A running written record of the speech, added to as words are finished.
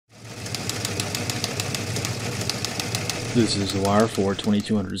This is The Wire for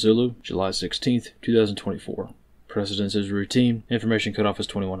 2200 Zulu, July 16th, 2024. Precedence is routine. Information cutoff is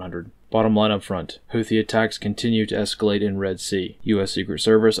 2100. Bottom line up front. Houthi attacks continue to escalate in Red Sea. U.S. Secret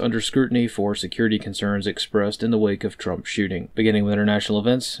Service under scrutiny for security concerns expressed in the wake of Trump shooting. Beginning with international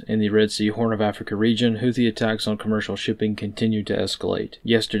events, in the Red Sea Horn of Africa region, Houthi attacks on commercial shipping continue to escalate.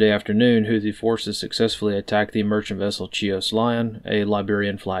 Yesterday afternoon, Houthi forces successfully attacked the merchant vessel Chios Lion, a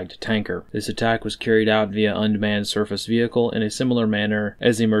Liberian-flagged tanker. This attack was carried out via unmanned surface vehicle in a similar manner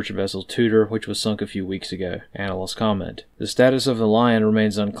as the merchant vessel Tudor, which was sunk a few weeks ago. Analysts comment. The status of the Lion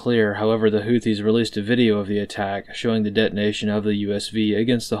remains unclear. However, the Houthis released a video of the attack showing the detonation of the USV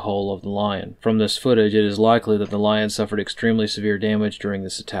against the hull of the Lion. From this footage, it is likely that the Lion suffered extremely severe damage during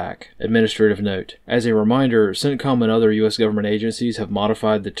this attack. Administrative note. As a reminder, CENTCOM and other U.S. government agencies have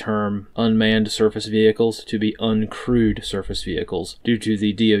modified the term unmanned surface vehicles to be uncrewed surface vehicles due to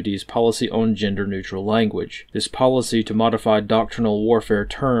the DoD's policy on gender-neutral language. This policy to modify doctrinal warfare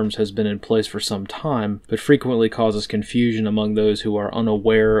terms has been in place for some time, but frequently causes confusion among those who are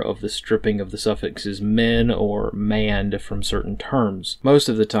unaware of the stripping of the suffixes men or manned from certain terms. Most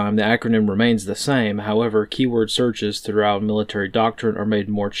of the time, the acronym remains the same. However, keyword searches throughout military doctrine are made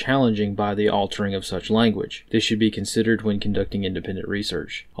more challenging by the altering of such language. This should be considered when conducting independent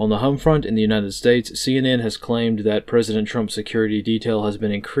research. On the home front in the United States, CNN has claimed that President Trump's security detail has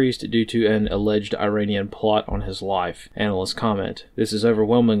been increased due to an alleged Iranian plot on his life. Analysts comment. This is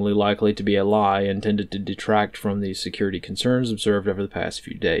overwhelmingly likely to be a lie intended to detract from the security concerns observed over the past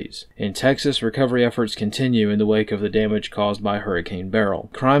few days. In Texas, recovery efforts continue in the wake of the damage caused by Hurricane Beryl.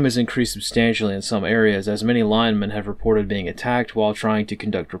 Crime has increased substantially in some areas as many linemen have reported being attacked while trying to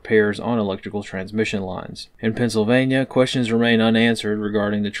conduct repairs on electrical transmission lines. In Pennsylvania, questions remain unanswered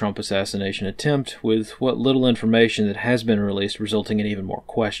regarding the Trump assassination attempt, with what little information that has been released resulting in even more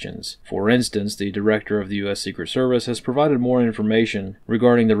questions. For instance, the director of the U.S. Secret Service has provided more information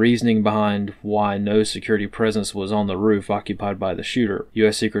regarding the reasoning behind why no security presence was on the roof occupied by the shooter.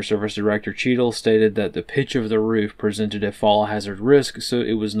 U.S. Secret Service Director Cheadle stated that the pitch of the roof presented a fall hazard risk, so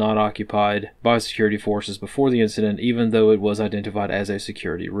it was not occupied by security forces before the incident, even though it was identified as a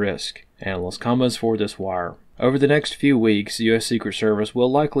security risk. Analyst comments for this wire. Over the next few weeks, the U.S. Secret Service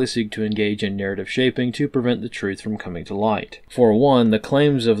will likely seek to engage in narrative shaping to prevent the truth from coming to light. For one, the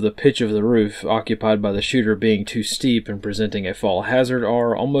claims of the pitch of the roof occupied by the shooter being too steep and presenting a fall hazard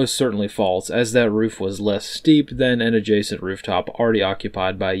are almost certainly false, as that roof was less steep than an adjacent rooftop already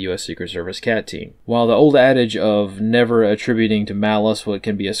occupied by a U.S. Secret Service CAT team. While the old adage of never attributing to malice what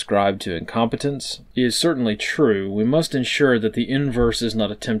can be ascribed to incompetence is certainly true, we must ensure that the inverse is not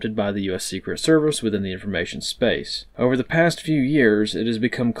attempted by the U.S. Secret Service within the information space. Over the past few years, it has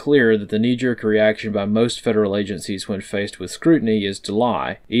become clear that the knee-jerk reaction by most federal agencies when faced with scrutiny is to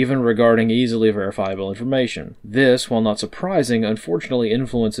lie, even regarding easily verifiable information. This, while not surprising, unfortunately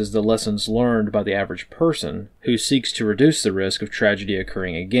influences the lessons learned by the average person who seeks to reduce the risk of tragedy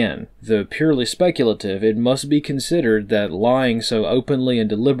occurring again. Though purely speculative, it must be considered that lying so openly and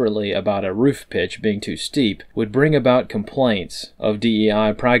deliberately about a roof pitch being too steep would bring about complaints of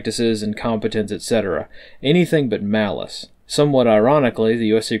DEI practices, incompetence, etc. Anything but malice. Somewhat ironically, the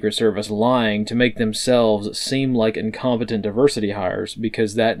U.S. Secret Service lying to make themselves seem like incompetent diversity hires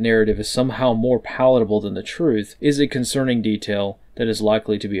because that narrative is somehow more palatable than the truth is a concerning detail that is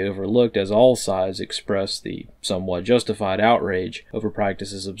likely to be overlooked as all sides express the somewhat justified outrage over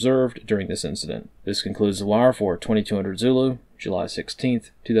practices observed during this incident. This concludes The Wire for 2200 Zulu, July 16th,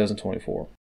 2024.